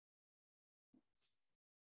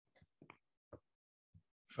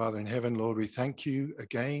Father in heaven, Lord, we thank you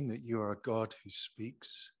again that you are a God who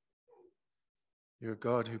speaks. You're a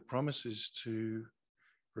God who promises to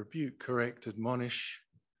rebuke, correct, admonish,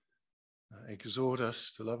 exhort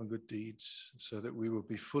us to love and good deeds so that we will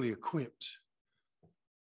be fully equipped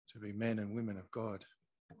to be men and women of God.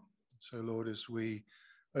 So, Lord, as we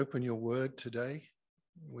open your word today,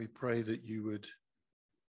 we pray that you would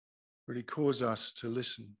really cause us to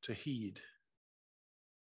listen, to heed,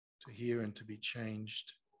 to hear and to be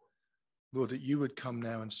changed. Lord, that you would come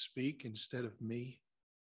now and speak instead of me.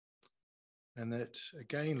 And that,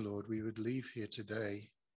 again, Lord, we would leave here today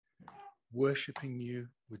worshiping you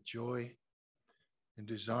with joy and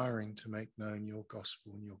desiring to make known your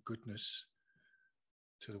gospel and your goodness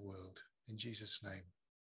to the world. In Jesus' name,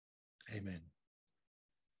 amen.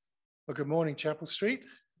 Well, good morning, Chapel Street,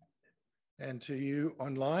 and to you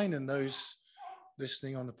online and those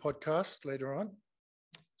listening on the podcast later on.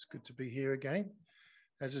 It's good to be here again.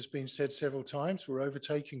 As has been said several times, we're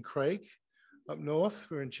overtaking Craig up north.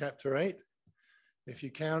 We're in chapter 8. If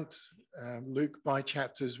you count Luke by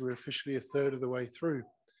chapters, we're officially a third of the way through,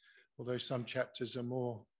 although some chapters are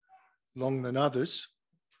more long than others.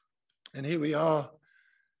 And here we are,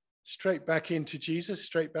 straight back into Jesus,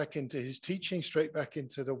 straight back into his teaching, straight back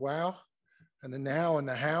into the wow and the now and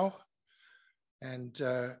the how. And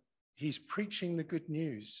he's preaching the good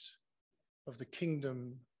news of the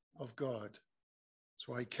kingdom of God. That's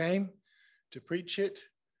why he came, to preach it,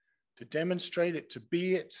 to demonstrate it, to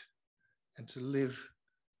be it, and to live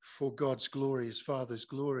for God's glory, his Father's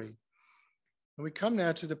glory. And we come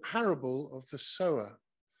now to the parable of the sower.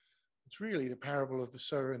 It's really the parable of the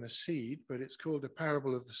sower and the seed, but it's called the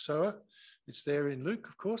parable of the sower. It's there in Luke,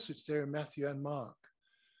 of course. It's there in Matthew and Mark.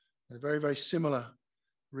 They're very, very similar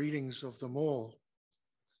readings of them all.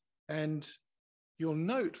 And you'll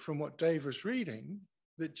note from what Dave was reading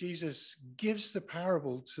that Jesus gives the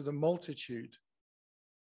parable to the multitude.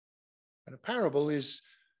 And a parable is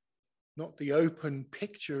not the open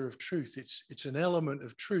picture of truth. It's an element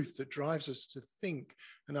of truth that drives us to think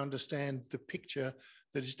and understand the picture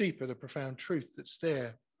that is deeper, the profound truth that's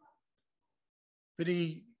there. But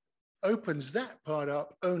he opens that part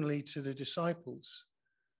up only to the disciples,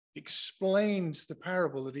 explains the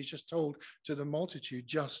parable that he just told to the multitude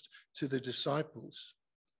just to the disciples.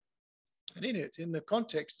 And in it, in the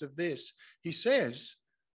context of this, he says,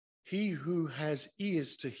 he who has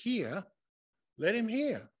ears to hear, let him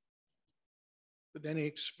hear. But then he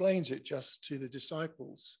explains it just to the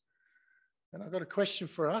disciples. And I've got a question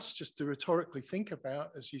for us just to rhetorically think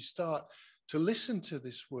about as you start to listen to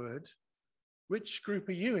this word. Which group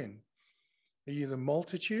are you in? Are you the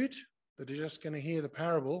multitude that are just going to hear the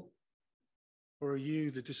parable? Or are you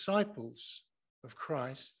the disciples of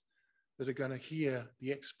Christ that are going to hear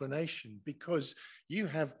the explanation? Because you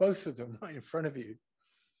have both of them right in front of you.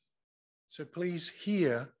 So please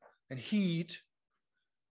hear and heed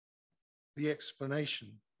the explanation,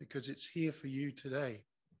 because it's here for you today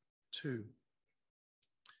too.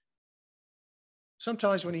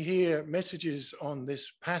 Sometimes when you hear messages on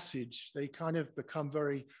this passage, they kind of become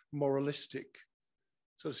very moralistic,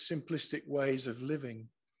 sort of simplistic ways of living.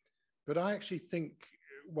 But I actually think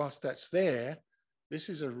whilst that's there, this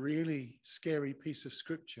is a really scary piece of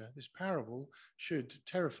scripture. This parable should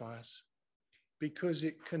terrify us because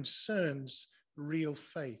it concerns real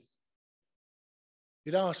faith.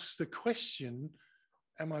 It asks the question,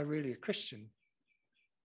 am I really a Christian?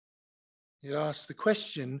 It asks the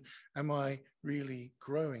question, am I really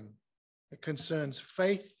growing? It concerns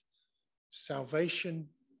faith, salvation,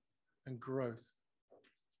 and growth.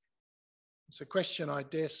 It's a question I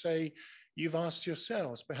dare say you've asked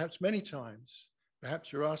yourselves, perhaps many times.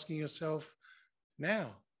 Perhaps you're asking yourself now,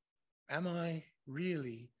 am I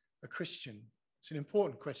really a Christian? It's an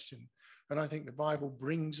important question. And I think the Bible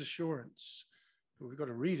brings assurance. But we've got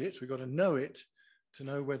to read it, we've got to know it, to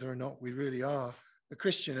know whether or not we really are a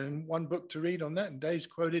Christian. And one book to read on that, and Dave's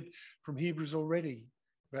quoted from Hebrews already,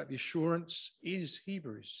 about the assurance is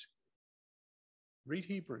Hebrews. Read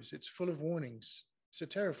Hebrews, it's full of warnings. It's a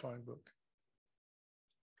terrifying book.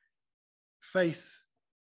 Faith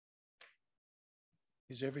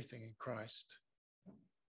is everything in Christ.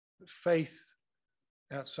 But faith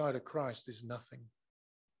outside of Christ is nothing.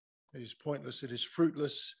 It is pointless, it is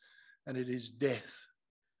fruitless, and it is death.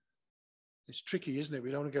 It's tricky, isn't it? We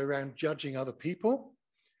don't want to go around judging other people.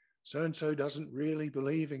 So-and-so doesn't really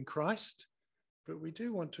believe in Christ. But we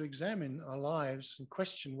do want to examine our lives and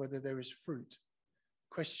question whether there is fruit.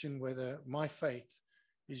 Question whether my faith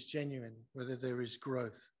is genuine, whether there is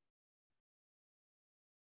growth.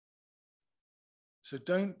 So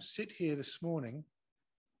don't sit here this morning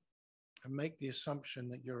and make the assumption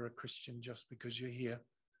that you're a Christian just because you're here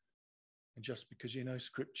And just because you know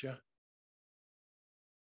Scripture,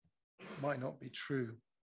 it might not be true.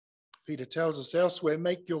 Peter tells us elsewhere,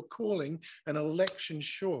 make your calling and election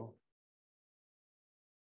sure.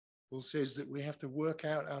 Paul says that we have to work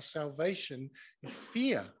out our salvation in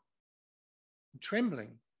fear and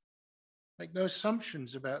trembling. Make no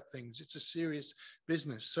assumptions about things. It's a serious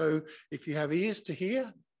business. So if you have ears to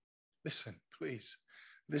hear, listen, please.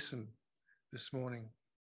 Listen this morning.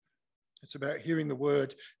 It's about hearing the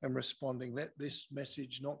word and responding. Let this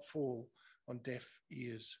message not fall on deaf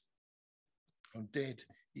ears, on dead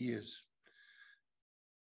ears.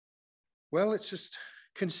 Well, let's just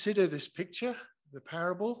consider this picture, the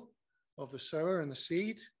parable of the sower and the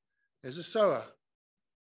seed. There's a sower.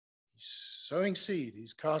 He's sowing seed.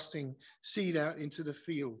 He's casting seed out into the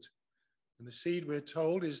field. And the seed, we're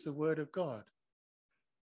told, is the word of God.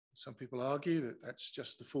 Some people argue that that's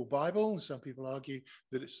just the full Bible, and some people argue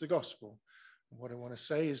that it's the gospel. And what I want to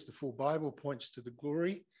say is the full Bible points to the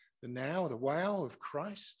glory, the now, the wow of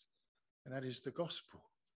Christ, and that is the gospel.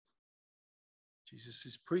 Jesus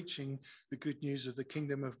is preaching the good news of the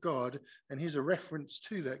kingdom of God, and here's a reference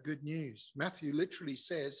to that good news. Matthew literally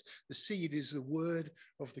says the seed is the word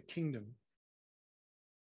of the kingdom.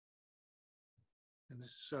 And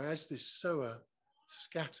so as this sower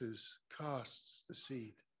scatters, casts the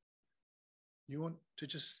seed, you want to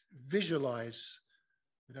just visualize.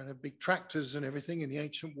 We don't have big tractors and everything in the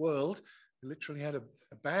ancient world. He literally had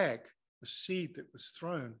a bag, a seed that was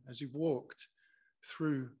thrown as he walked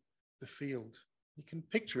through the field. You can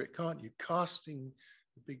picture it, can't you? Casting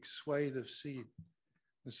a big swathe of seed.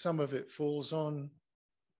 And some of it falls on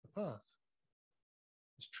the path.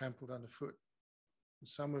 It's trampled underfoot. And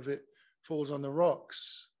some of it falls on the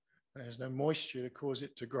rocks and has no moisture to cause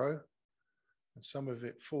it to grow. And some of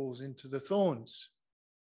it falls into the thorns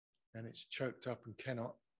and it's choked up and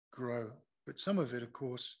cannot grow. But some of it, of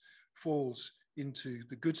course, falls into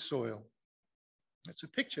the good soil. It's a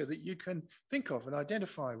picture that you can think of and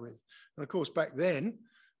identify with. And of course, back then,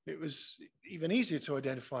 it was even easier to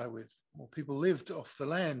identify with. More people lived off the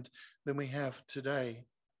land than we have today.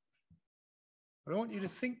 But I want you to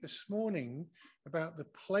think this morning about the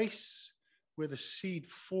place where the seed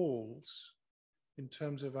falls in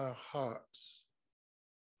terms of our hearts.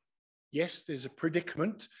 Yes, there's a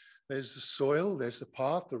predicament. There's the soil, there's the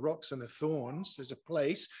path, the rocks and the thorns. There's a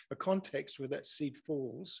place, a context where that seed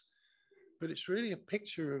falls. But it's really a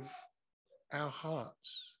picture of our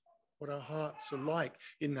hearts, what our hearts are like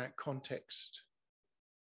in that context.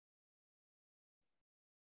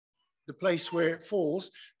 The place where it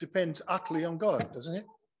falls depends utterly on God, doesn't it?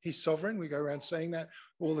 He's sovereign. We go around saying that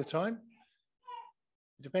all the time.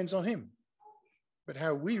 It depends on him. But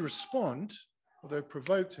how we respond, although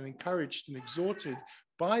provoked and encouraged and exhorted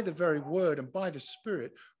by the very word and by the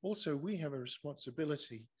Spirit, also we have a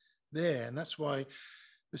responsibility there. And that's why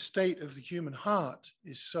the state of the human heart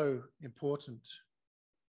is so important.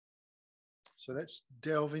 So let's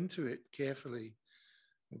delve into it carefully.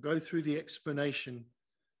 We'll go through the explanation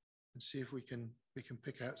and see if we can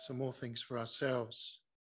pick out some more things for ourselves.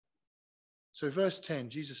 So verse 10,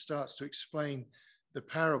 Jesus starts to explain the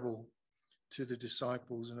parable to the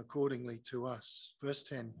disciples and accordingly to us. Verse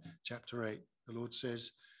 10, chapter 8, the Lord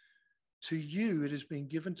says, "To you it has been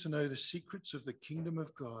given to know the secrets of the kingdom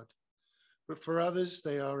of God, but for others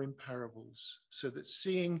they are in parables, so that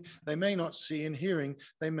seeing they may not see and hearing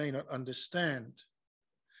they may not understand.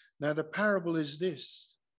 Now the parable is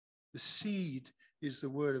this: the seed is the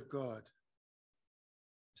word of God.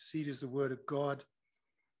 The seed is the word of God.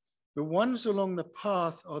 The ones along the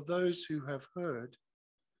path are those who have heard.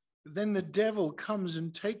 But then the devil comes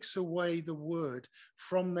and takes away the word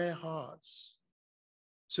from their hearts,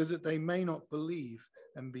 so that they may not believe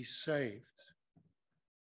and be saved."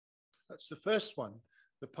 That's the first one,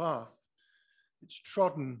 the path. It's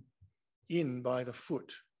trodden in by the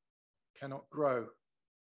foot, cannot grow.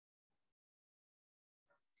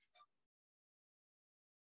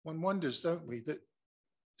 One wonders, don't we, that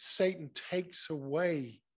Satan takes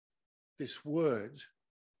away this word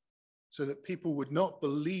so that people would not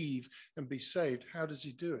believe and be saved. How does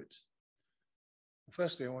he do it?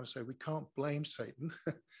 Firstly, I want to say we can't blame Satan,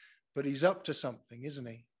 but he's up to something, isn't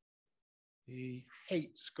he? He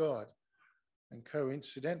hates God. And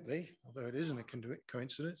coincidentally, although it isn't a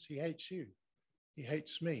coincidence, he hates you. He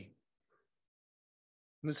hates me.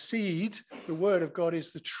 And the seed, the word of God,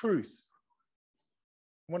 is the truth.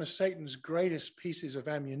 One of Satan's greatest pieces of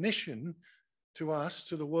ammunition to us,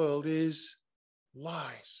 to the world, is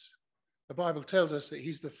lies. The Bible tells us that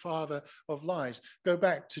he's the father of lies. Go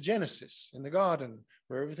back to Genesis in the garden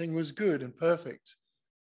where everything was good and perfect.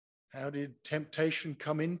 How did temptation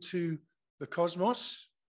come into the cosmos?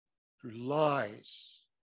 through lies.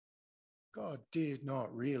 God did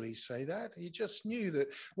not really say that. He just knew that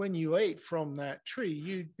when you ate from that tree,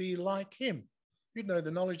 you'd be like him. You'd know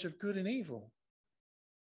the knowledge of good and evil.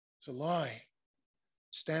 It's a lie. It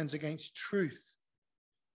stands against truth.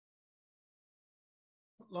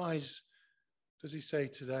 What lies does he say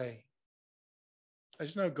today?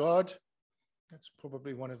 There's no God. That's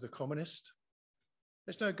probably one of the commonest.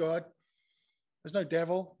 There's no God. There's no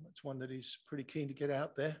devil. That's one that he's pretty keen to get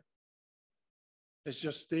out there. There's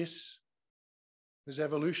just this. There's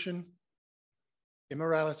evolution.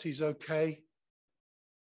 Immorality's okay.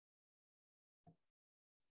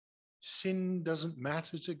 Sin doesn't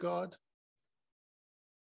matter to God.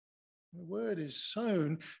 The word is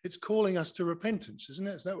sown. It's calling us to repentance, isn't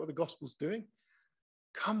it? Is that what the gospel's doing?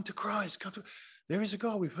 Come to Christ. Come to. There is a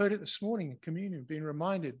God. We've heard it this morning in communion, being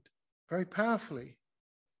reminded very powerfully.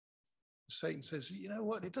 Satan says, you know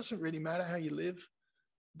what? It doesn't really matter how you live.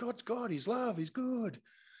 God's God. He's love. He's good.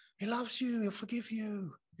 He loves you. He'll forgive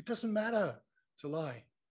you. It doesn't matter. It's a lie.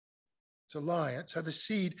 It's a lie. That's how the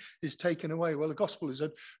seed is taken away. Well, the gospel is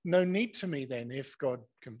no need to me then if God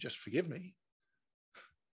can just forgive me.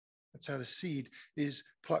 That's how the seed is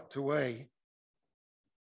plucked away.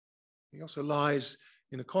 He also lies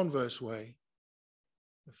in a converse way.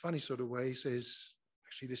 A funny sort of way. He says,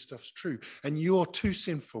 actually, this stuff's true. And you're too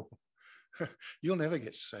sinful. You'll never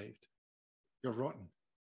get saved. You're rotten.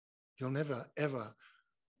 You'll never, ever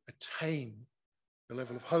attain the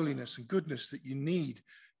level of holiness and goodness that you need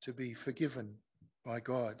to be forgiven by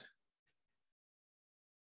God.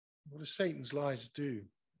 What do Satan's lies do?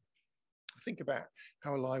 Think about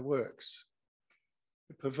how a lie works.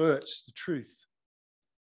 It perverts the truth.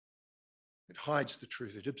 It hides the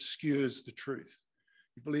truth. It obscures the truth.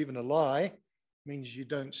 You believe in a lie means you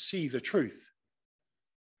don't see the truth.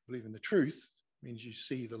 Believe in the truth means you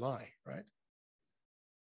see the lie, right?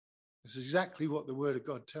 This is exactly what the word of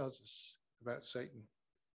God tells us about Satan.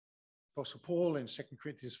 Apostle Paul in 2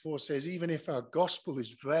 Corinthians 4 says, even if our gospel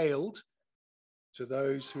is veiled to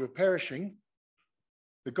those who are perishing,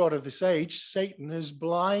 the God of this age, Satan, has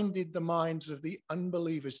blinded the minds of the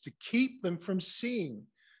unbelievers to keep them from seeing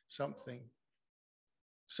something.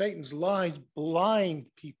 Satan's lies blind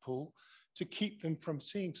people to keep them from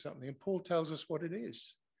seeing something. And Paul tells us what it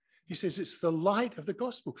is. He says it's the light of the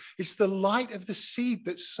gospel. It's the light of the seed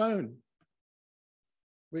that's sown,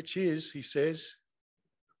 which is, he says,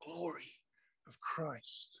 the glory of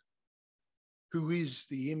Christ, who is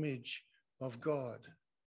the image of God.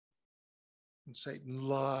 And Satan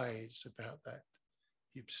lies about that.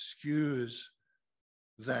 He obscures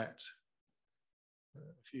that.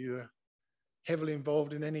 If you're heavily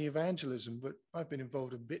involved in any evangelism, but I've been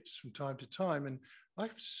involved in bits from time to time, and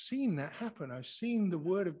I've seen that happen. I've seen the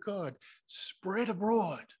word of God spread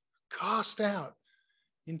abroad, cast out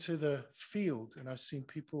into the field, and I've seen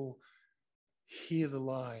people hear the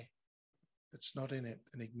lie that's not in it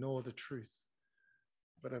and ignore the truth.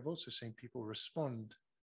 But I've also seen people respond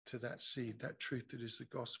to that seed, that truth that is the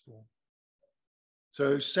gospel.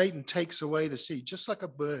 So Satan takes away the seed, just like a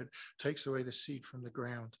bird takes away the seed from the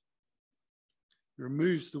ground. He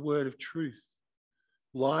removes the word of truth,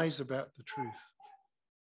 lies about the truth.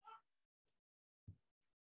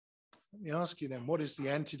 Let me ask you then, what is the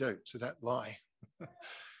antidote to that lie?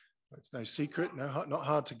 It's no secret, not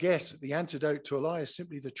hard to guess. The antidote to a lie is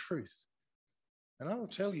simply the truth. And I will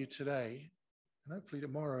tell you today, and hopefully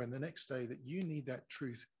tomorrow and the next day, that you need that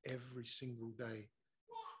truth every single day.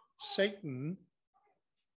 Satan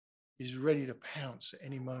is ready to pounce at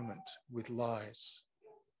any moment with lies.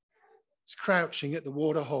 He's crouching at the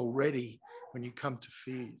waterhole, ready when you come to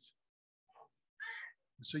feed.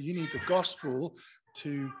 And so you need the gospel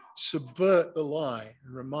to subvert the lie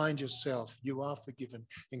and remind yourself you are forgiven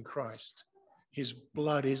in Christ. His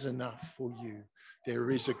blood is enough for you.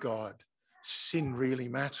 There is a God. Sin really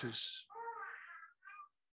matters.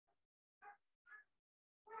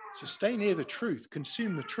 So stay near the truth,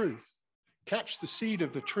 consume the truth, catch the seed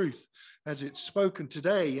of the truth as it's spoken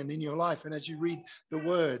today and in your life and as you read the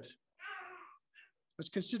word. Let's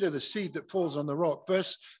consider the seed that falls on the rock.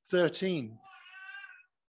 Verse 13.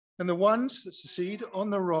 And the ones, that's the seed,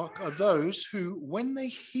 on the rock are those who, when they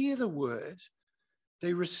hear the word,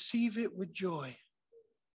 they receive it with joy.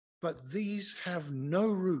 But these have no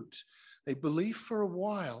root. They believe for a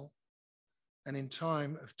while, and in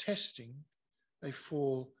time of testing, they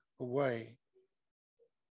fall away.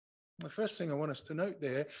 The first thing I want us to note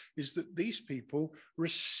there is that these people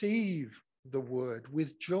receive the word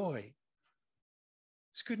with joy.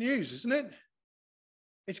 It's good news, isn't it?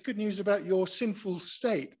 It's good news about your sinful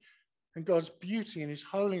state and God's beauty and his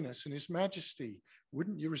holiness and his majesty.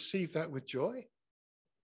 Wouldn't you receive that with joy?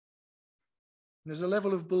 And there's a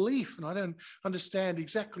level of belief, and I don't understand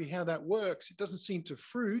exactly how that works. It doesn't seem to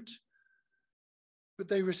fruit, but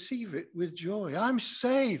they receive it with joy. I'm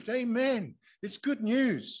saved. Amen. It's good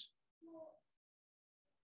news.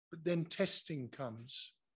 But then testing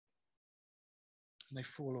comes, and they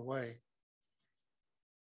fall away.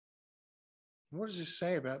 And what does this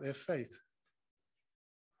say about their faith?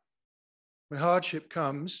 When hardship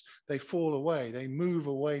comes, they fall away. They move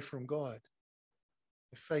away from God.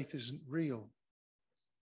 Their faith isn't real.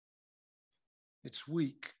 It's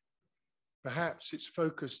weak. Perhaps it's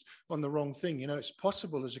focused on the wrong thing. You know, it's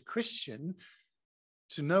possible as a Christian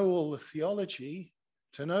to know all the theology,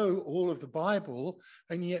 to know all of the Bible,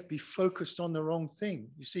 and yet be focused on the wrong thing.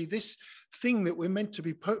 You see, this thing that we're meant to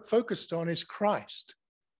be focused on is Christ,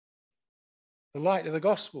 the light of the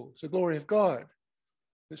gospel. It's the glory of God.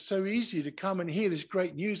 It's so easy to come and hear this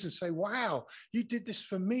great news and say, wow, you did this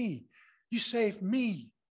for me. You saved me.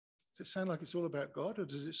 Does it sound like it's all about God, or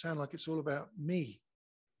does it sound like it's all about me?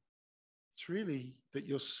 It's really that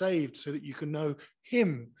you're saved so that you can know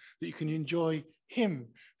him, that you can enjoy him,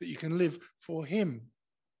 that you can live for him.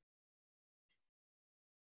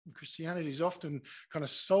 And Christianity is often kind of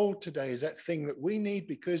sold today as that thing that we need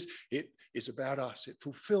because it is about us. It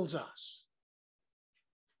fulfills us.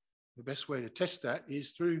 The best way to test that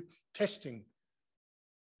is through testing,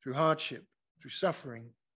 through hardship, through suffering.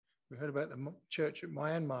 We heard about the church at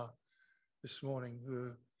Myanmar this morning,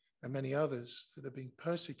 and many others that are being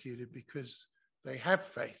persecuted because they have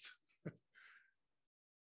faith.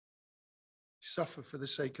 Suffer for the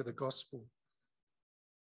sake of the gospel.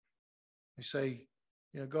 They say,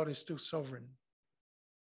 you know, God is still sovereign,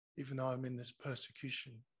 even though I'm in this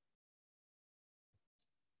persecution.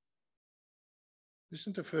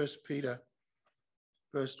 Listen to 1 Peter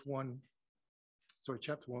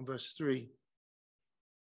chapter 1, verse 3.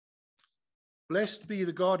 Blessed be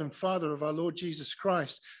the God and Father of our Lord Jesus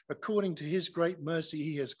Christ. According to his great mercy,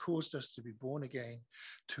 he has caused us to be born again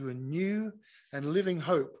to a new and living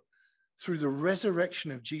hope through the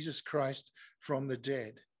resurrection of Jesus Christ from the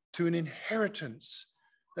dead, to an inheritance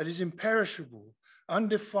that is imperishable,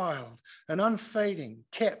 undefiled, and unfading,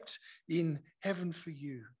 kept in heaven for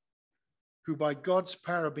you, who by God's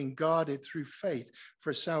power have been guarded through faith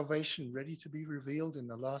for a salvation ready to be revealed in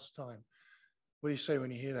the last time. What do you say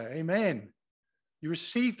when you hear that? Amen. You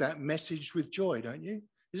receive that message with joy, don't you?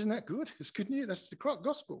 Isn't that good? It's good news. That's the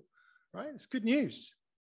gospel, right? It's good news.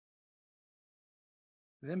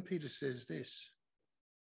 Then Peter says this,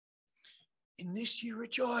 in this you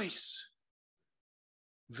rejoice,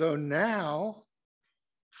 though now,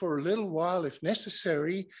 for a little while, if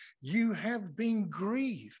necessary, you have been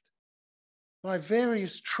grieved by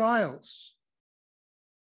various trials,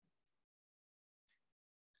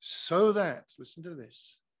 so that, listen to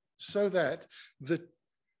this, so that the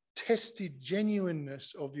tested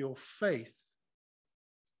genuineness of your faith,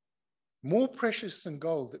 more precious than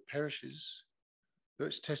gold that perishes, though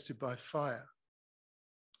it's tested by fire,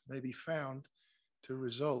 may be found to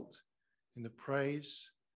result in the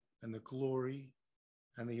praise and the glory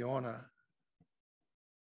and the honor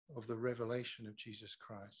of the revelation of Jesus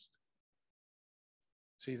Christ.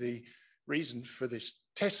 See, the reason for this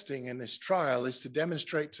testing and this trial is to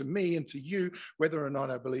demonstrate to me and to you whether or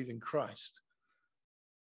not I believe in Christ.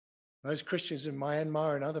 Those Christians in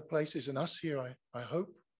Myanmar and other places, and us here, I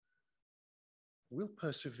hope, will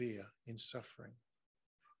persevere in suffering.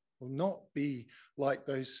 Will not be like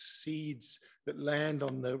those seeds that land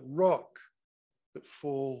on the rock that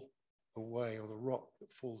fall away, or the rock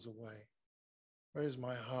that falls away. Where is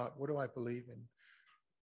my heart? What do I believe in?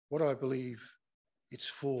 What do I believe it's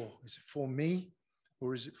for? Is it for me,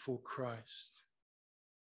 or is it for Christ?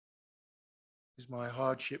 Is my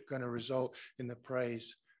hardship going to result in the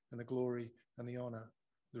praise and the glory and the honor,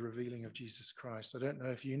 the revealing of Jesus Christ? I don't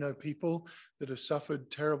know if you know people that have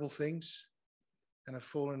suffered terrible things and have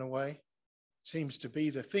fallen away. Seems to be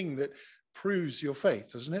the thing that proves your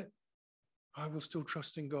faith, doesn't it? I will still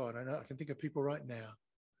trust in God. I know I can think of people right now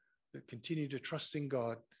that continue to trust in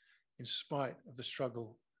God in spite of the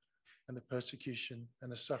struggle and the persecution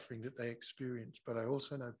and the suffering that they experience. But I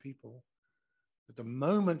also know people that the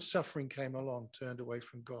moment suffering came along, turned away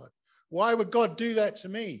from God. Why would God do that to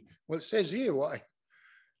me? Well, it says here why.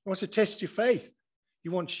 He wants to test your faith. He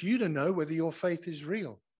wants you to know whether your faith is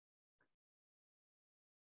real.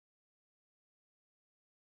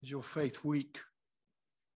 Is your faith weak?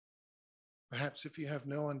 Perhaps if you have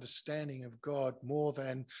no understanding of God more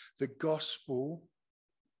than the gospel,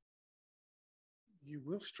 you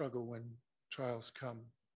will struggle when trials come.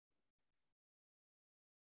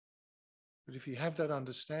 But if you have that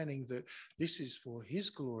understanding that this is for his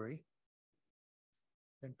glory,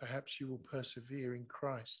 then perhaps you will persevere in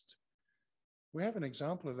Christ. We have an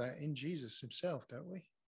example of that in Jesus himself, don't we?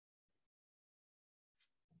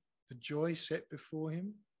 The joy set before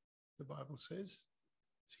him, the Bible says,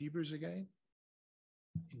 it's Hebrews again,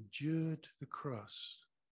 endured the cross,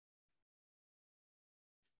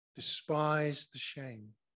 despised the shame,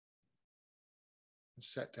 and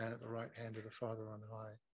sat down at the right hand of the Father on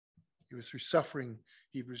high. It was through suffering,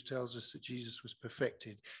 Hebrews tells us, that Jesus was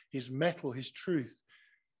perfected. His mettle, his truth,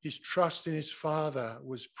 his trust in his Father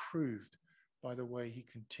was proved by the way he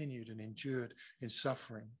continued and endured in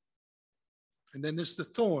suffering. And then there's the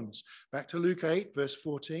thorns. Back to Luke 8, verse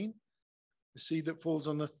 14. The seed that falls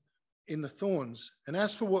in the thorns. And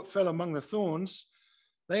as for what fell among the thorns,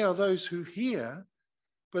 they are those who hear,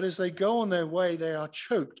 but as they go on their way, they are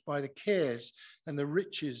choked by the cares and the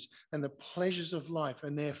riches and the pleasures of life,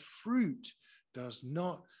 and their fruit does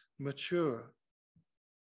not mature.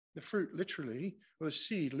 The fruit literally, or the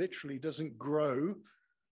seed literally, doesn't grow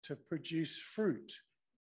to produce fruit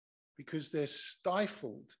because they're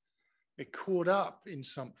stifled. They're caught up in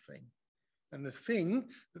something. And the thing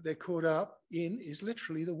that they're caught up in is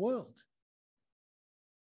literally the world.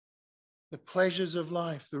 The pleasures of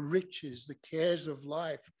life, the riches, the cares of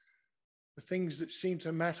life, the things that seem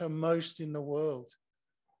to matter most in the world.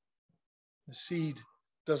 The seed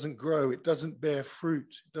doesn't grow, it doesn't bear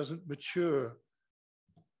fruit, it doesn't mature.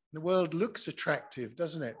 The world looks attractive,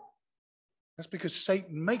 doesn't it? That's because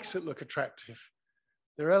Satan makes it look attractive.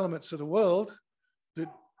 There are elements of the world that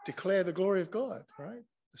declare the glory of God, right?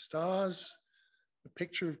 The stars, the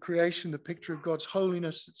picture of creation, the picture of God's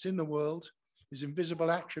holiness that's in the world, his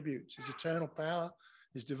invisible attributes, his eternal power,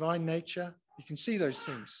 his divine nature. You can see those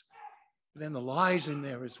things. But then the lies in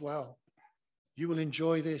there as well. You will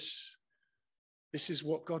enjoy this. This is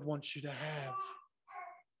what God wants you to have.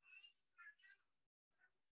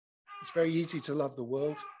 It's very easy to love the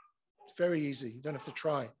world. It's very easy. You don't have to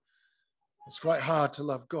try. It's quite hard to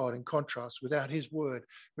love God in contrast without his word,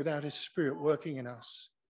 without his spirit working in us.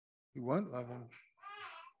 We won't love him.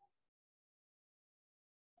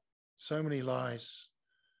 So many lies.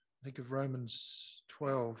 Think of Romans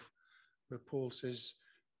 12, where Paul says,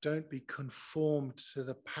 don't be conformed to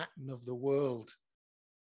the pattern of the world.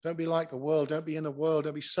 Don't be like the world. Don't be in the world.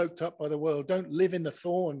 Don't be soaked up by the world. Don't live in the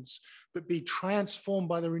thorns, but be transformed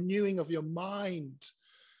by the renewing of your mind.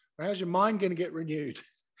 How's your mind going to get renewed?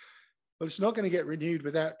 Well, it's not going to get renewed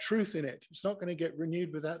without truth in it. It's not going to get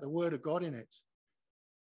renewed without the word of God in it.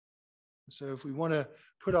 So if we want to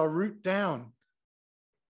put our root down,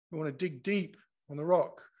 we want to dig deep on the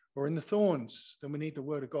rock or in the thorns, then we need the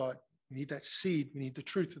word of God. We need that seed. We need the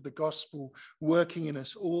truth of the gospel working in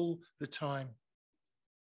us all the time.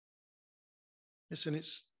 Listen,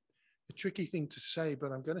 it's a tricky thing to say,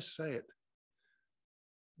 but I'm going to say it.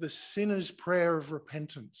 The sinner's prayer of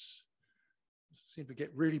repentance seemed to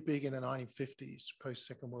get really big in the 1950s,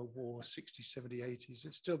 post-Second World War, 60s, 70s, 80s.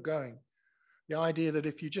 It's still going. The idea that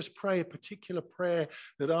if you just pray a particular prayer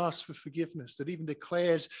that asks for forgiveness, that even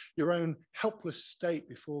declares your own helpless state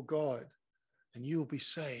before God, then you will be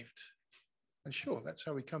saved. And sure, that's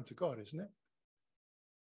how we come to God, isn't it?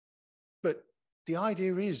 But the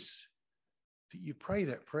idea is that you pray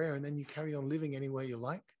that prayer and then you carry on living any way you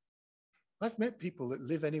like. I've met people that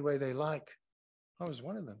live any way they like. I was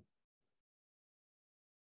one of them.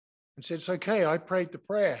 And said, it's okay, I prayed the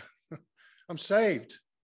prayer. I'm saved.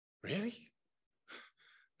 Really?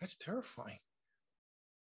 That's terrifying.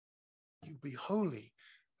 You'll be holy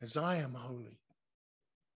as I am holy.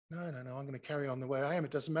 No, I'm going to carry on the way I am.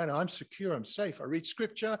 It doesn't matter. I'm secure. I'm safe. I read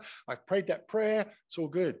scripture. I've prayed that prayer. It's all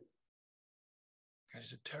good. That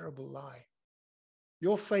is a terrible lie.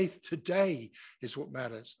 Your faith today is what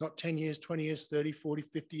matters, not 10 years, 20 years, 30, 40,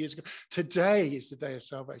 50 years ago. Today is the day of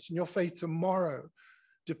salvation. Your faith tomorrow,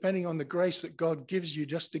 depending on the grace that God gives you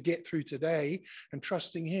just to get through today, and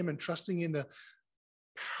trusting him and trusting in the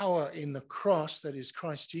power in the cross that is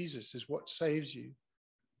Christ Jesus, is what saves you.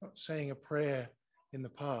 Not saying a prayer in the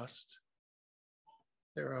past.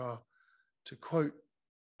 There are, to quote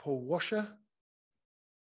Paul Washer,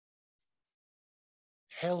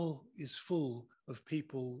 hell is full of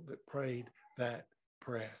people that prayed that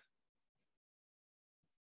prayer.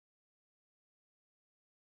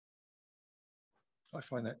 I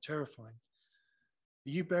find that terrifying. Are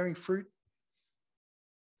you bearing fruit?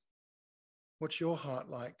 What's your heart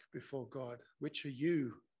like before God? Which are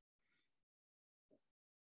you?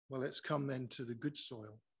 Well, let's come then to the good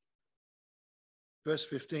soil. Verse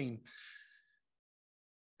 15.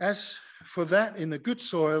 As for that in the good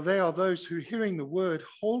soil, they are those who, hearing the word,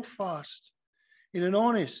 hold fast in an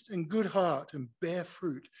honest and good heart and bear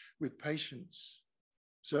fruit with patience.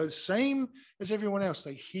 So same as everyone else,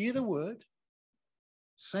 they hear the word,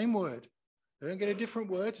 same word. They don't get a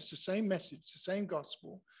different word. It's the same message, it's the same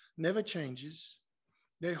gospel, never changes.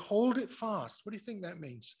 They hold it fast. What do you think that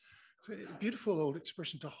means? It's a beautiful old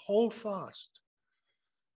expression, to hold fast.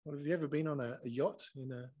 Well, have you ever been on a yacht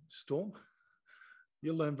in a storm?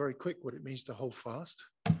 You'll learn very quick what it means to hold fast.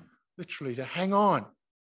 Literally to hang on.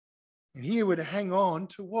 And here we're to hang on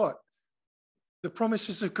to what? The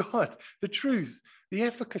promises of God, the truth, the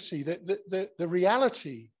efficacy, the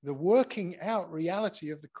reality, the working out reality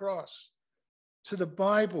of the cross, to the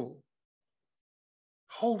Bible.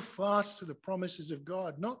 Hold fast to the promises of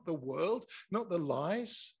God, not the world, not the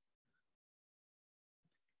lies.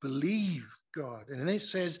 Believe God. And then it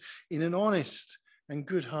says, in an honest and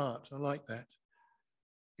good heart. I like that.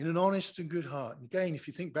 In an honest and good heart. And again, if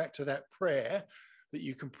you think back to that prayer that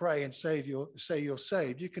you can pray and say you're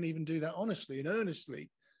saved, you can even do that honestly and earnestly.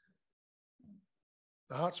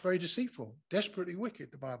 The heart's very deceitful, desperately wicked,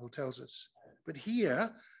 the Bible tells us. But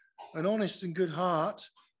here, an honest and good heart,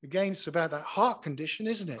 again, it's about that heart condition,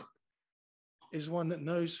 isn't it? Is one that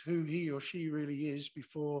knows who he or she really is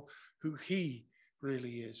before who he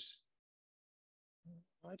really is.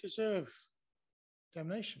 I deserve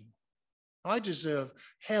damnation. I deserve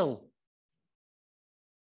hell.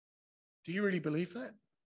 Do you really believe that?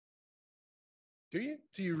 Do you?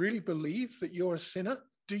 Do you really believe that you're a sinner?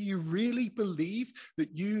 Do you really believe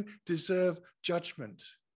that you deserve judgment?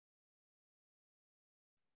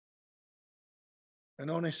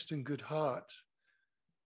 An honest and good heart,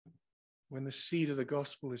 when the seed of the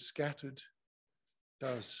gospel is scattered,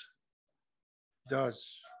 does.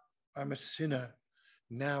 I'm a sinner,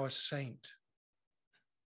 now a saint.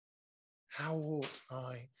 How ought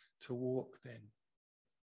I to walk then?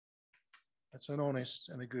 That's an honest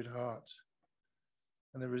and a good heart.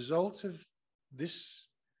 And the result of this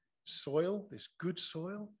soil, this good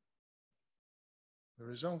soil, the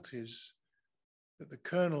result is that the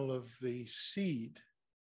kernel of the seed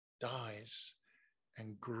dies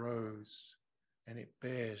and grows, and it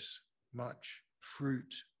bears much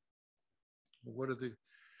fruit. Well, what are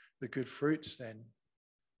the good fruits then?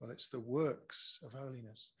 Well, it's the works of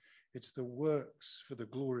holiness. It's the works for the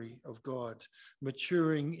glory of God,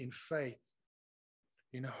 maturing in faith,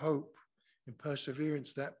 in hope, in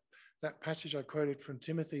perseverance. That passage I quoted from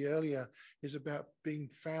Timothy earlier is about being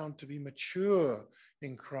found to be mature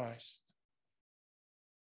in Christ,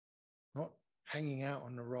 not hanging out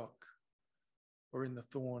on the rock or in the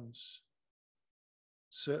thorns,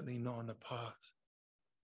 certainly not on the path.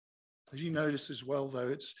 As you notice as well, though,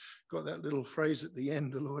 it's got that little phrase at the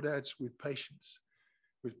end, the Lord adds, with patience.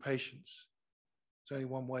 With patience. There's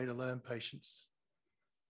only one way to learn patience,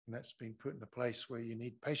 and that's being put in a place where you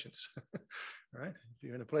need patience, right? If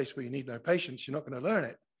you're in a place where you need no patience, you're not going to learn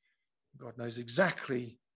it. God knows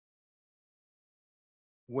exactly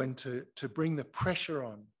when to bring the pressure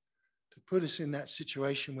on, to put us in that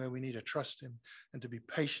situation where we need to trust him and to be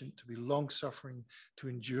patient, to be long-suffering, to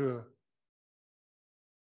endure.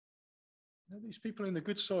 You know, these people in the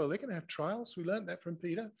good soil, they're going to have trials. We learned that from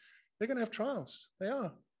Peter. They're going to have trials. They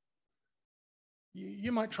are.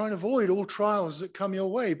 You might try and avoid all trials that come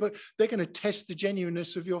your way, but they're going to test the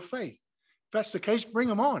genuineness of your faith. If that's the case, bring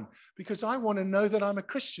them on, because I want to know that I'm a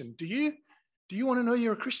Christian. Do you? Do you want to know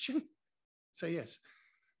you're a Christian? Say yes.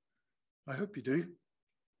 I hope you do.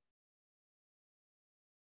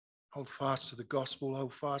 Hold fast to the gospel,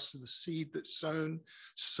 hold fast to the seed that's sown,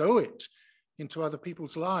 sow it into other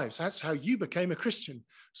people's lives. That's how you became a Christian.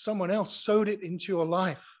 Someone else sowed it into your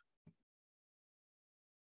life.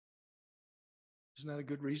 Isn't that a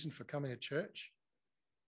good reason for coming to church?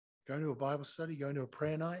 Going to a Bible study, going to a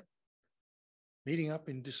prayer night, meeting up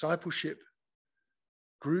in discipleship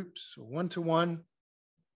groups or one-to-one.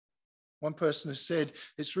 One person has said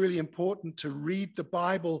it's really important to read the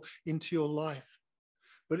Bible into your life,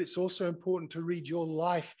 but it's also important to read your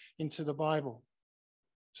life into the Bible.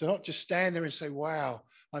 So not just stand there and say, wow,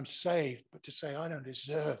 I'm saved, but to say, I don't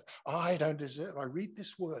deserve. I read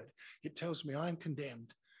this word. It tells me I'm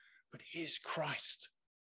condemned, but here's Christ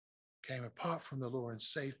came apart from the law and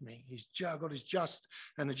saved me. God is just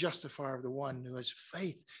and the justifier of the one who has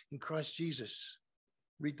faith in Christ Jesus.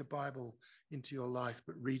 Read the Bible into your life,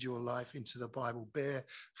 but read your life into the Bible. Bear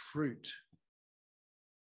fruit.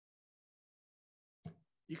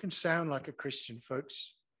 You can sound like a Christian,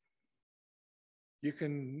 folks. You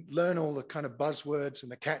can learn all the kind of buzzwords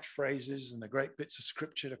and the catchphrases and the great bits of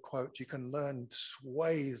scripture to quote. You can learn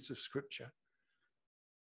swathes of scripture.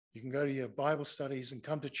 You can go to your Bible studies and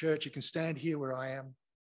come to church. You can stand here where I am.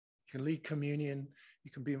 You can lead communion.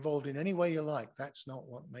 You can be involved in any way you like. That's not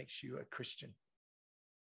what makes you a Christian.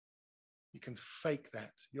 You can fake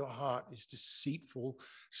that. Your heart is deceitful.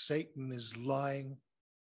 Satan is lying.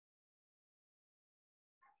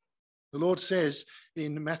 The Lord says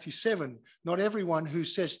in Matthew 7, not everyone who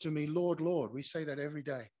says to me, Lord, Lord, we say that every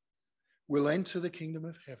day, will enter the kingdom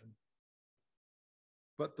of heaven,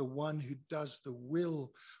 but the one who does the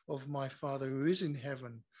will of my Father who is in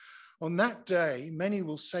heaven. On that day, many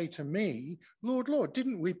will say to me, Lord, Lord,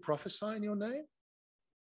 didn't we prophesy in your name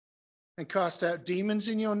and cast out demons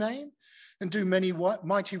in your name and do many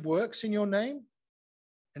mighty works in your name?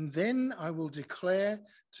 And then I will declare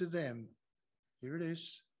to them, here it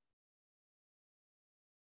is,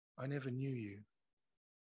 I never knew you.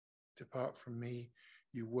 Depart from me,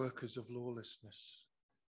 you workers of lawlessness.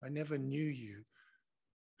 I never knew you.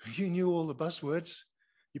 You knew all the buzzwords.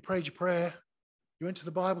 You prayed your prayer. You went to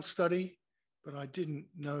the Bible study, but I didn't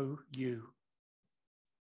know you.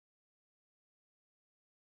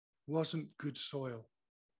 Wasn't good soil.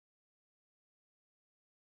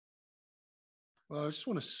 Well, I just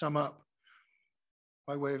want to sum up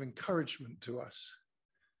by way of encouragement to us.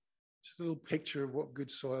 Just a little picture of what good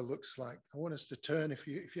soil looks like. I want us to turn, if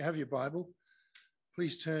you have your Bible,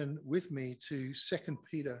 please turn with me to 2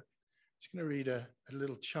 Peter. I'm just going to read a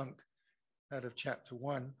little chunk out of chapter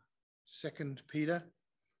 1. 2 Peter,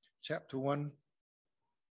 chapter 1.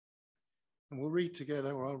 And we'll read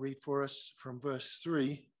together, or I'll read for us from verse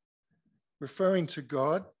 3. Referring to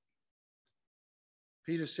God,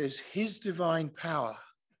 Peter says, his divine power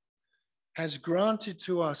has granted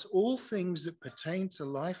to us all things that pertain to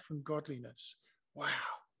life and godliness. Wow.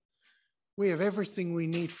 We have everything we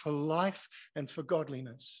need for life and for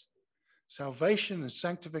godliness. Salvation and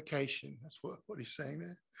sanctification. That's what he's saying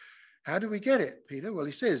there. How do we get it, Peter? Well,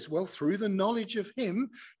 he says, well, through the knowledge of him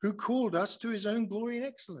who called us to his own glory and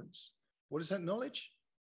excellence. What is that knowledge?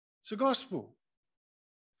 It's the gospel,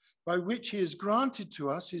 by which he has granted to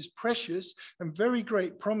us his precious and very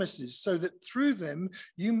great promises, so that through them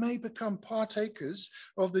you may become partakers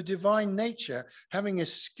of the divine nature, having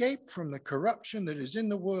escaped from the corruption that is in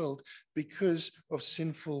the world because of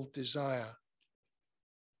sinful desire.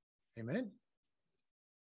 Amen.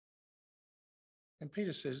 And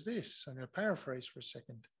Peter says this, I'm going to paraphrase for a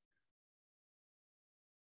second.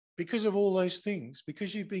 Because of all those things,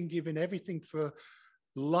 because you've been given everything for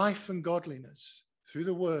life and godliness through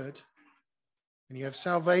the word, and you have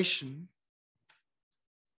salvation,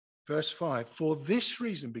 verse 5, for this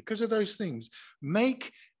reason, because of those things,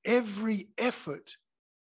 make every effort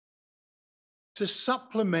to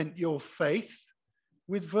supplement your faith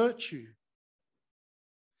with virtue,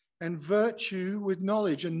 and virtue with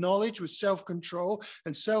knowledge, and knowledge with self-control,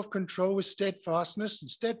 and self-control with steadfastness,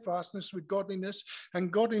 and steadfastness with godliness,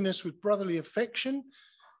 and godliness with brotherly affection,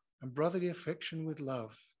 and brotherly affection with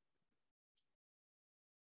love.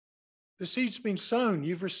 The seed's been sown.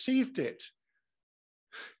 You've received it.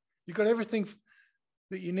 You've got everything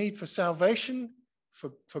that you need for salvation,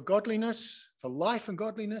 for godliness, for life and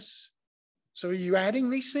godliness. So are you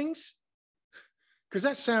adding these things? Because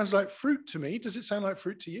that sounds like fruit to me. Does it sound like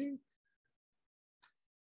fruit to you?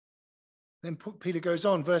 Then Peter goes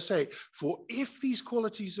on, verse 8, for if these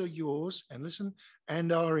qualities are yours, and listen,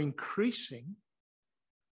 and are increasing,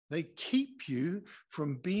 they keep you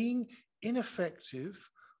from being ineffective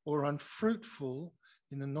or unfruitful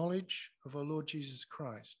in the knowledge of our Lord Jesus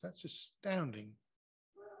Christ. That's astounding.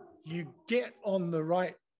 You get on the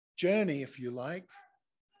right journey, if you like,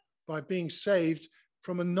 by being saved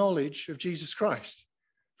from a knowledge of Jesus Christ,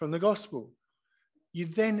 from the gospel. You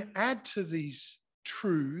then add to these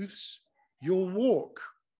truths your walk.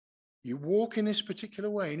 You walk in this particular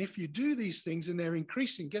way. And if you do these things and they're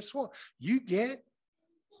increasing, guess what? You get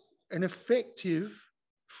an effective,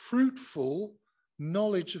 fruitful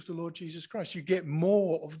knowledge of the Lord Jesus Christ. You get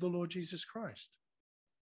more of the Lord Jesus Christ.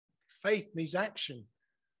 Faith needs action.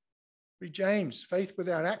 Read James, faith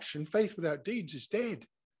without action, faith without deeds is dead.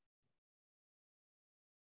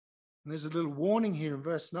 And there's a little warning here in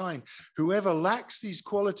verse 9. Whoever lacks these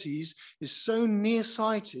qualities is so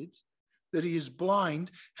nearsighted that he is blind,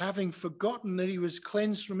 having forgotten that he was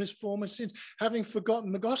cleansed from his former sins, having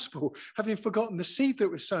forgotten the gospel, having forgotten the seed that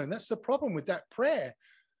was sown. That's the problem with that prayer.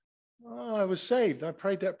 Oh, I was saved. I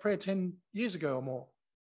prayed that prayer 10 years ago or more.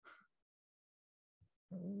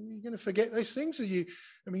 You're going to forget those things. You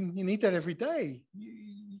need that every day.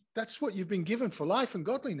 That's what you've been given for life and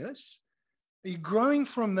godliness. Are you growing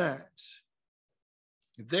from that?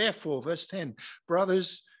 Therefore, verse 10,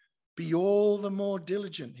 brothers, be all the more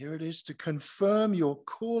diligent, here it is, to confirm your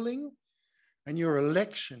calling and your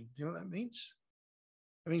election. You know what that means?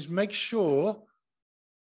 It means make sure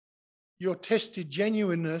your tested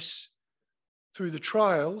genuineness through the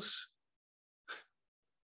trials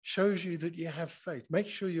shows you that you have faith. Make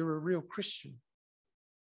sure you're a real Christian.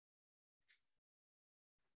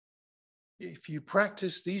 If you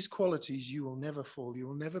practice these qualities, you will never fall. You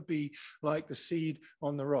will never be like the seed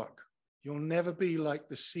on the rock. You'll never be like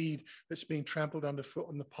the seed that's being trampled underfoot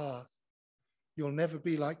on the path. You'll never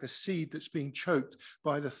be like the seed that's being choked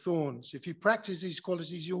by the thorns. If you practice these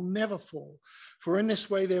qualities, you'll never fall. For in this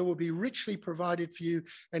way, there will be richly provided for you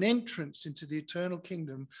an entrance into the eternal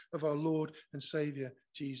kingdom of our Lord and Savior,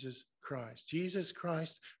 Jesus Christ. Jesus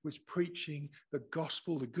Christ was preaching the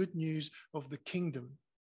gospel, the good news of the kingdom.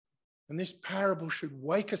 And this parable should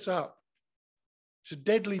wake us up. It's a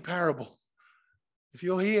deadly parable. If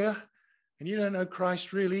you're here and you don't know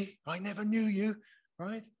Christ really, I never knew you,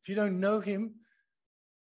 right? If you don't know him,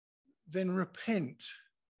 then repent.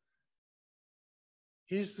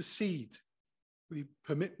 Here's the seed. Will you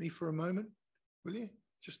permit me for a moment? Will you?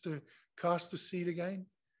 Just to cast the seed again.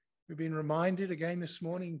 We've been reminded again this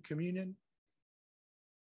morning in communion.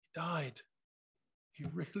 He died. He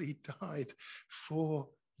really died for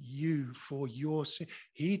you, for your sin.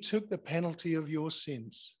 He took the penalty of your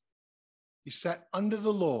sins. He sat under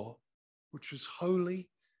the law, which was holy,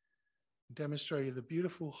 demonstrated the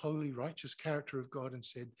beautiful, holy, righteous character of God, and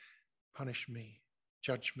said, punish me,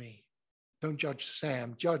 judge me. Don't judge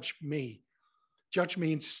Sam, judge me. Judge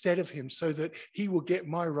me instead of him so that he will get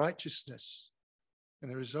my righteousness.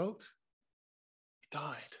 And the result? He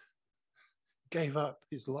died, gave up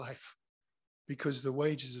his life, because the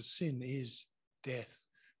wages of sin is death.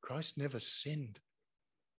 Christ never sinned,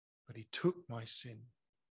 but he took my sin.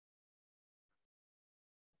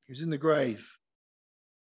 He was in the grave.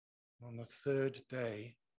 On the third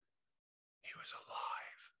day, he was alive.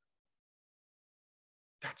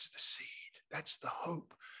 That's the seed. That's the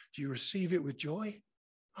hope. Do you receive it with joy?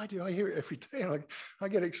 I do. I hear it every day. And I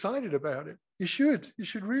get excited about it. You should. You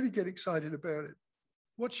should really get excited about it.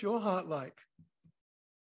 What's your heart like?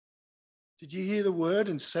 Did you hear the word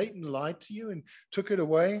and Satan lied to you and took it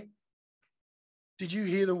away? Did you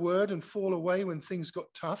hear the word and fall away when things got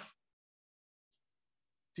tough?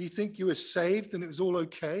 Do you think you were saved and it was all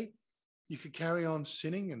okay? You could carry on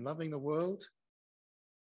sinning and loving the world?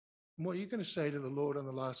 And what are you going to say to the Lord on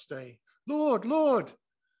the last day? Lord, Lord,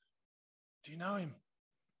 do you know him?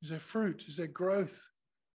 Is there fruit? Is there growth?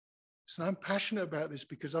 So I'm passionate about this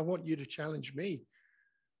because I want you to challenge me.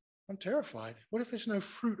 I'm terrified. What if there's no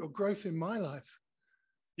fruit or growth in my life?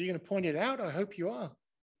 Are you going to point it out? I hope you are.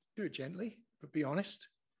 Do it gently, but be honest.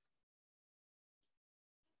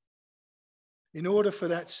 In order for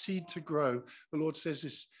that seed to grow, the Lord says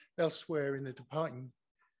this elsewhere in the departing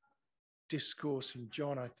discourse in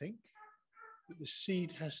John, I think, that the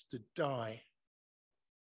seed has to die.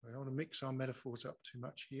 I don't want to mix our metaphors up too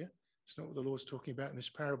much here. It's not what the Lord's talking about in this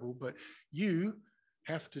parable, but you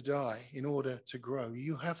have to die in order to grow.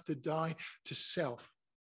 You have to die to self.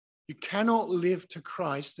 You cannot live to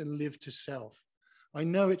Christ and live to self. I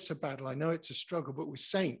know it's a battle. I know it's a struggle, but we're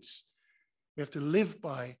saints. We have to live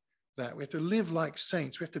by that. We have to live like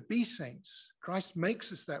saints. We have to be saints. Christ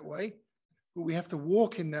makes us that way, but we have to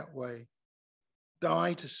walk in that way.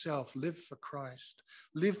 Die to self. Live for Christ.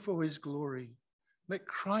 Live for his glory. Let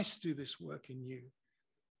Christ do this work in you.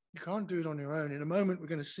 You can't do it on your own. In a moment, we're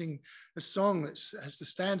going to sing a song that has the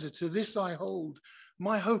stanza, "To this I hold,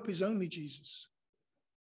 my hope is only Jesus.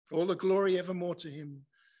 All the glory evermore to him.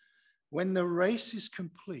 When the race is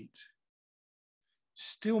complete,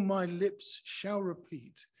 still my lips shall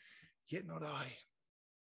repeat, yet not I,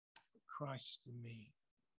 but Christ in me.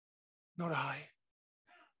 Not I,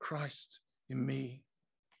 Christ in me."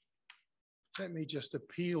 Let me just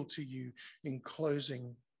appeal to you in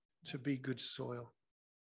closing to be good soil.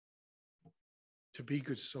 To be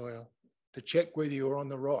good soil, to check whether you're on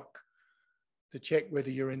the rock, to check whether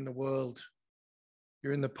you're in the world,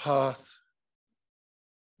 you're in the path.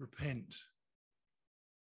 Repent.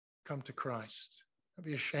 Come to Christ. Don't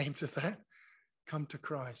be ashamed of that. Come to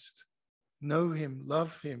Christ. Know him,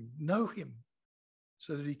 love him, know him,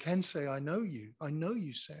 so that he can say, I know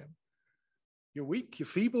you, Sam. You're weak, you're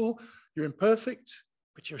feeble, you're imperfect,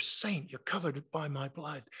 but you're a saint. You're covered by my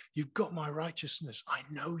blood. You've got my righteousness. I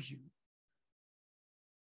know you.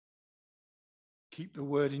 Keep the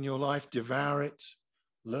word in your life, devour it,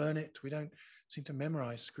 learn it. We don't seem to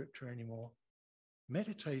memorize scripture anymore.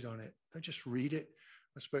 Meditate on it. Don't just read it.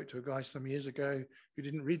 I spoke to a guy some years ago who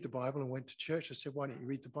didn't read the Bible and went to church. I said, why don't you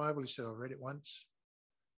read the Bible? He said, I read it once.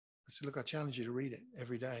 I said, look, I challenge you to read it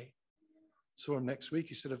every day. Saw him next week.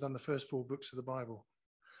 He said, I've done the first 4 books of the Bible.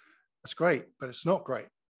 That's great, but it's not great.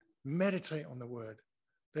 Meditate on the word.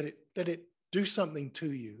 Let it do something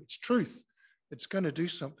to you. It's truth. It's going to do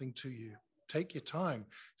something to you. Take your time.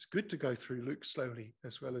 It's good to go through Luke slowly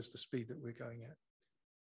as well as the speed that we're going at.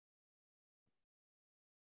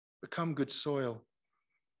 Become good soil.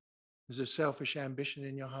 Is there selfish ambition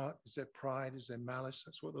in your heart? Is there pride? Is there malice?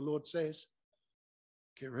 That's what the Lord says.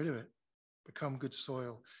 Get rid of it. Become good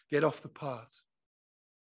soil. Get off the path.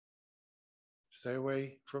 Stay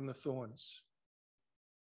away from the thorns.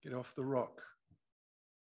 Get off the rock.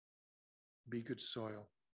 Be good soil.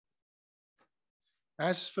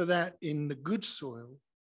 As for that in the good soil,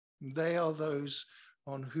 they are those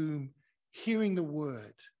on whom, hearing the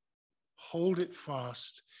word, hold it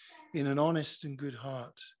fast in an honest and good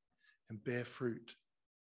heart and bear fruit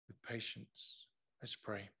with patience. Let's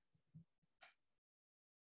pray.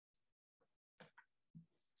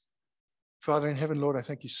 Father in heaven, Lord, I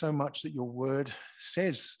thank you so much that your word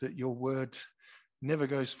says that your word never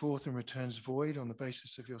goes forth and returns void on the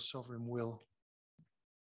basis of your sovereign will.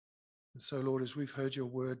 And so, Lord, as we've heard your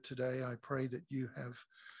word today, I pray that you have,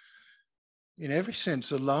 in every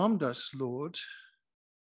sense, alarmed us, Lord,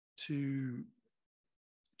 to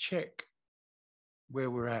check where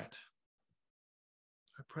we're at.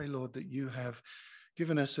 I pray, Lord, that you have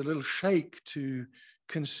given us a little shake to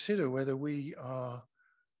consider whether we are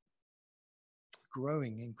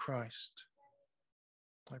growing in Christ.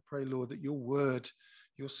 I pray, Lord, that your word,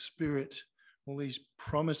 your spirit, all these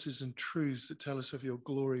promises and truths that tell us of your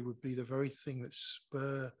glory would be the very thing that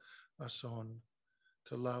spur us on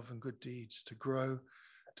to love and good deeds, to grow,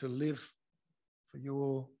 to live for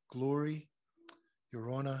your glory,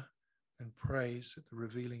 your honor and praise at the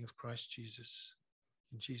revealing of Christ Jesus.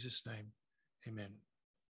 In Jesus' name, amen.